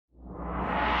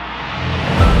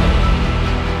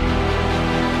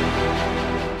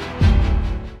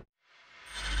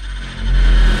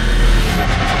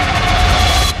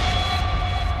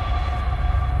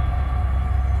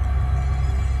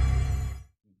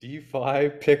DeFi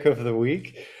pick of the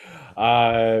week.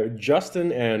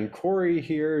 Justin and Corey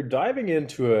here, diving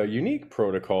into a unique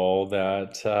protocol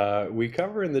that we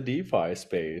cover in the DeFi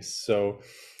space.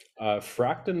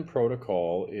 Fracton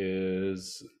Protocol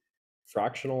is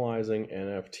fractionalizing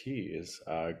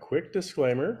NFTs. Quick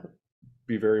disclaimer,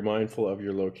 be very mindful of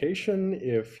your location.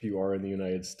 If you are in the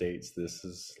United States, this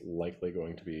is likely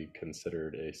going to be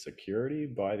considered a security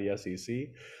by the SEC.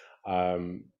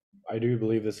 Um, I do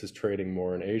believe this is trading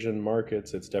more in Asian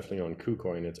markets. It's definitely on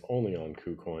KuCoin. It's only on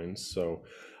KuCoin.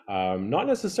 Not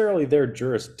necessarily their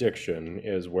jurisdiction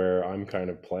is where I'm kind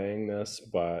of playing this,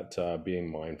 but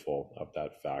being mindful of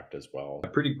that fact as well. A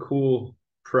pretty cool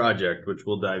project, which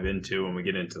we'll dive into when we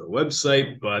get into the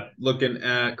website. But looking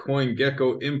at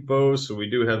CoinGecko info, so we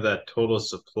do have that total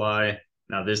supply.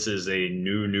 Now, this is a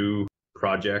new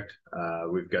project.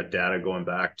 We've got data going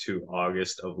back to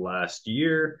August of last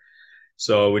year.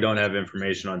 So we don't have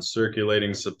information on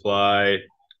circulating supply,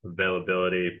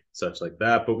 availability, such like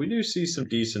that. But we do see some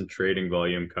decent trading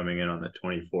volume coming in on the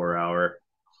 24-hour.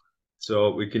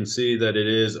 So we can see that it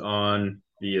is on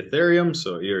the Ethereum,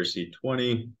 so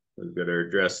ERC20. We've got our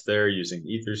address there using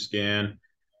Etherscan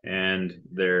and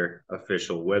their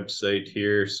official website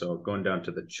here. So going down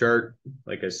to the chart,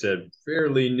 like I said,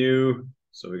 fairly new.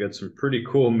 So we got some pretty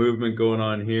cool movement going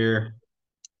on here.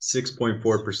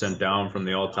 6.4% down from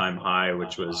the all-time high,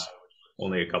 which was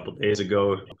only a couple days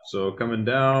ago. So coming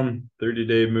down,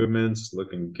 30-day movements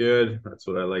looking good. That's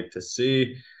what I like to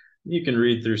see. You can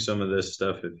read through some of this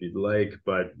stuff if you'd like,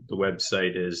 but the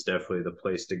website is definitely the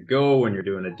place to go when you're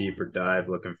doing a deeper dive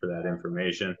looking for that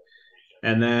information.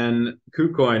 And then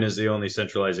KuCoin is the only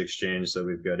centralized exchange that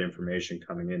we've got information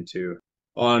coming into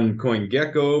on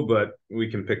CoinGecko, but we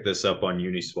can pick this up on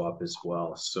Uniswap as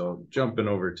well. So jumping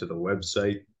over to the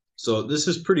website. So this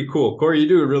is pretty cool. Corey, you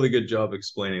do a really good job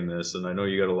explaining this, and I know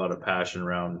you got a lot of passion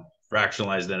around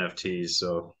fractionalized NFTs.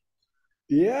 So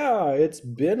Yeah, it's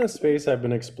been a space I've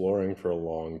been exploring for a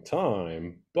long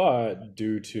time, but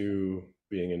due to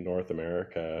being in North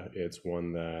America, it's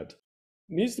one that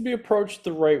needs to be approached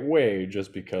the right way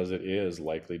just because it is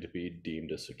likely to be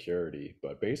deemed a security.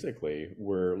 But basically,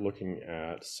 we're looking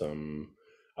at some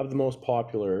of the most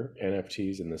popular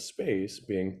NFTs in the space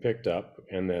being picked up,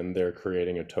 and then they're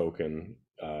creating a token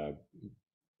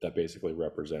that basically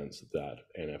represents that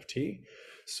NFT.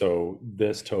 So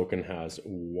this token has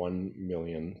 1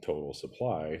 million total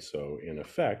supply. So in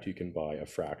effect, you can buy a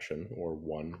fraction or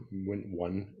one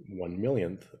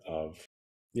millionth of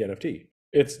the NFT.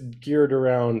 It's geared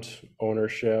around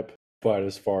ownership, but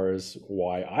as far as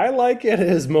why I like it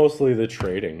is mostly the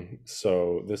trading.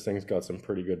 So this thing's got some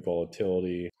pretty good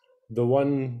volatility. The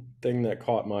one thing that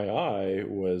caught my eye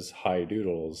was High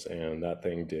Doodles, and that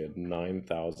thing did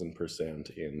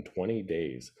 9,000% in 20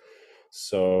 days.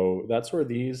 So that's where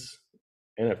these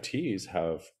NFTs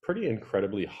have pretty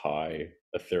incredibly high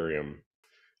Ethereum.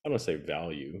 I don't want to say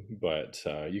value, but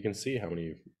you can see how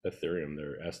many Ethereum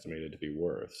they're estimated to be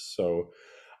worth.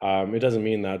 It doesn't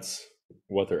mean that's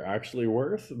what they're actually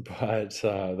worth, but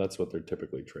that's what they're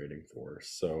typically trading for.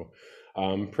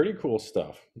 Pretty cool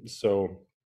stuff. So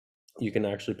you can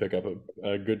actually pick up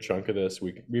a good chunk of this.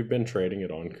 We've been trading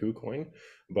it on KuCoin,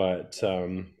 but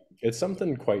it's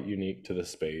something quite unique to the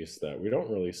space that we don't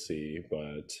really see,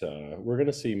 but we're going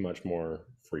to see much more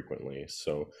frequently.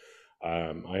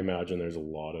 I imagine there's a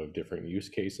lot of different use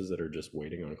cases that are just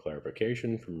waiting on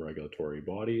clarification from regulatory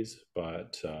bodies,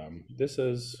 but this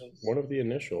is one of the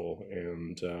initial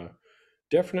and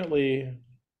definitely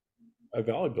a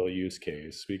valuable use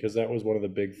case because that was one of the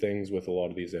big things with a lot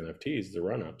of these NFTs, the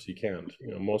run-ups. You can't,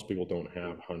 most people don't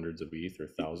have hundreds of ETH or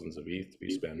thousands of ETH to be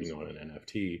spending on an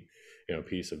NFT,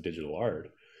 piece of digital art.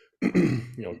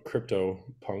 Crypto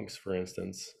punks, for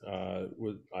instance, I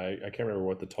can't remember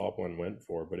what the top one went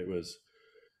for, but it was,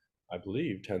 I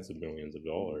believe, tens of millions of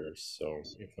dollars, so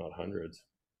if not hundreds.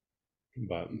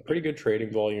 But pretty good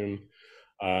trading volume.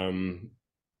 Um,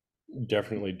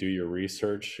 Definitely do your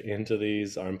research into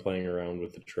these. I'm playing around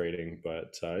with the trading,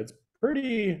 but it's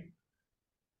pretty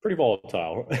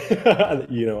volatile.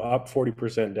 Up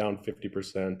 40%, down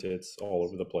 50%. It's all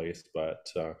over the place, but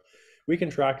we can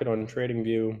track it on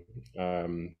TradingView.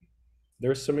 Um,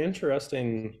 there's some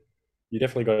interesting. You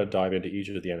definitely got to dive into each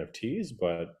of the NFTs,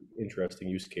 but interesting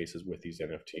use cases with these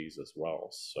NFTs as well.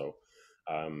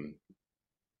 Um,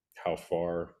 how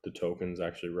far the tokens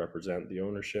actually represent the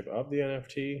ownership of the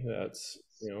NFT. That's,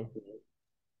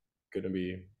 going to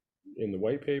be in the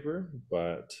white paper,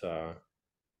 but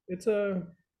it's a,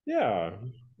 yeah,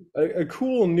 a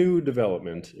cool new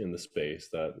development in the space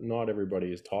that not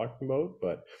everybody is talking about,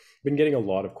 but been getting a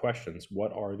lot of questions.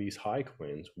 What are these high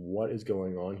coins? What is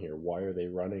going on here? Why are they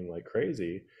running like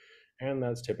crazy? And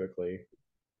that's typically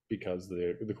because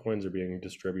the coins are being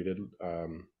distributed,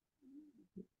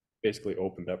 basically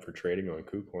opened up for trading on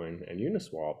KuCoin and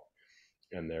Uniswap,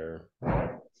 and they're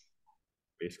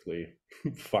basically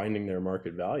finding their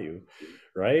market value,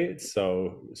 right?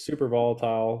 So super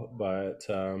volatile, but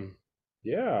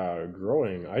yeah,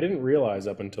 growing. I didn't realize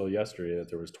up until yesterday that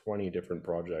there was 20 different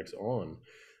projects on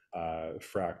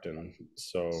Fracton.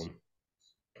 So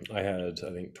I had,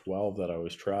 I think, 12 that I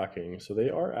was tracking. So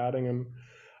they are adding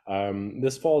them.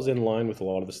 This falls in line with a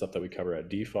lot of the stuff that we cover at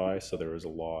DeFi. So there was a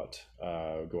lot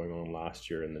going on last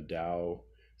year in the DAO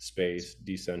space,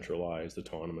 decentralized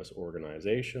autonomous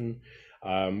organization,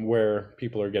 where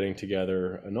people are getting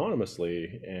together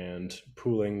anonymously and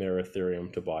pooling their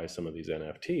Ethereum to buy some of these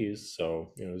NFTs.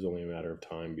 So, you know, it's only a matter of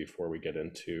time before we get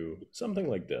into something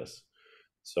like this.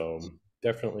 So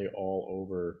definitely all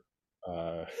over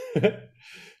uh,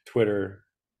 Twitter,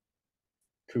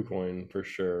 KuCoin for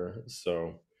sure.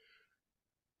 So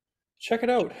check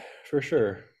it out for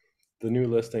sure. The new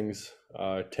listings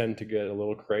tend to get a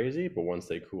little crazy, but once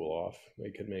they cool off,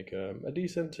 they could make a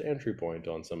decent entry point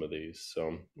on some of these.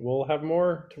 So we'll have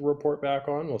more to report back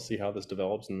on. We'll see how this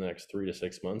develops in the next 3 to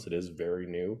 6 months. It is very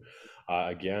new.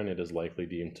 Again, it is likely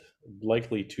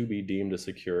to be deemed a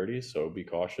security, so be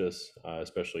cautious,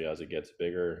 especially as it gets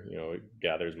bigger. You know, it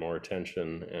gathers more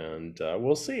attention, and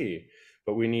we'll see.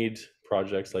 But we need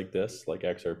projects like this, like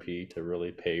XRP, to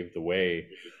really pave the way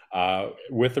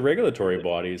with the regulatory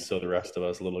bodies, so the rest of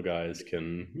us little guys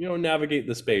can, you know, navigate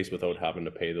the space without having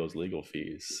to pay those legal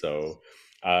fees. So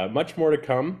much more to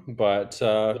come, but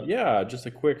yeah, just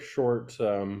a quick, short,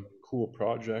 cool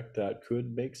project that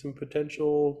could make some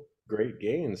potential great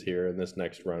gains here in this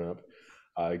next run up.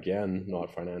 Again,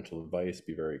 not financial advice.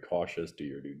 Be very cautious, do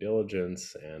your due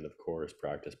diligence, and of course,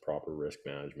 practice proper risk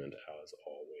management as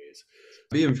always.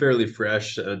 Being fairly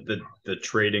fresh, the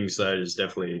trading side is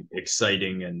definitely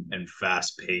exciting and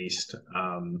fast paced.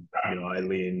 You know,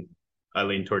 I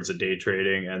lean towards the day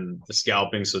trading and the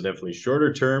scalping, so definitely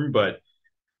shorter term. But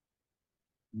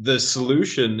the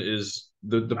solution is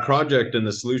the project and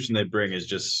the solution they bring is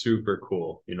just super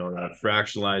cool. You know, that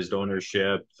fractionalized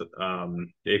ownership,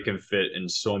 it can fit in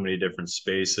so many different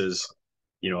spaces,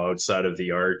 you know, outside of the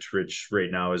art, which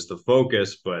right now is the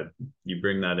focus, but you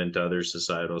bring that into other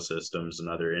societal systems and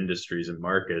other industries and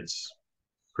markets,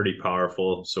 pretty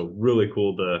powerful. So really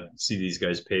cool to see these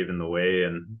guys paving the way,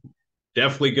 and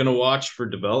definitely going to watch for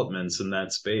developments in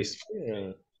that space.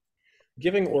 Yeah,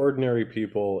 giving ordinary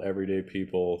people, everyday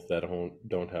people that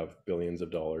don't have billions of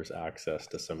dollars access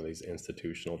to some of these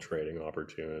institutional trading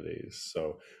opportunities.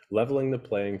 So leveling the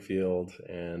playing field,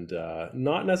 and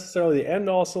not necessarily the end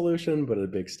all solution, but a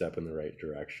big step in the right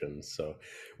direction. So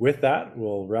with that,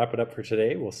 we'll wrap it up for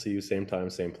today. We'll see you same time,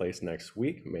 same place next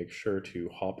week. Make sure to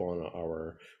hop on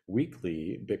our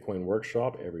weekly Bitcoin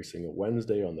workshop every single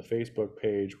Wednesday on the Facebook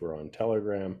page. We're on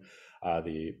Telegram,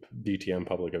 the DTM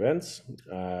public events,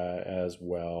 as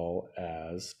well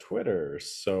as Twitter.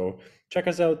 So check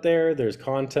us out there. There's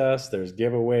contests, there's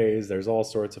giveaways, there's all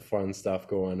sorts of fun stuff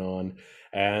going on.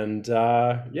 And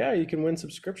yeah, you can win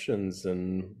subscriptions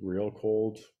and real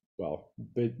cold, well,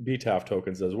 BTAF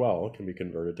tokens as well can be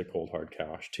converted to cold hard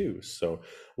cash too. So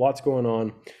lots going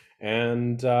on.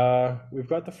 And we've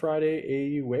got the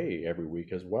Friday AUA every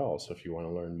week as well. So if you want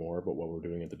to learn more about what we're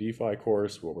doing at the DeFi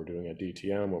course, what we're doing at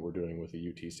DTM, what we're doing with the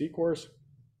UTC course,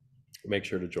 make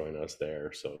sure to join us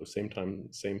there. So same time,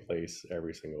 same place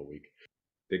every single week.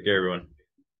 Take care, everyone.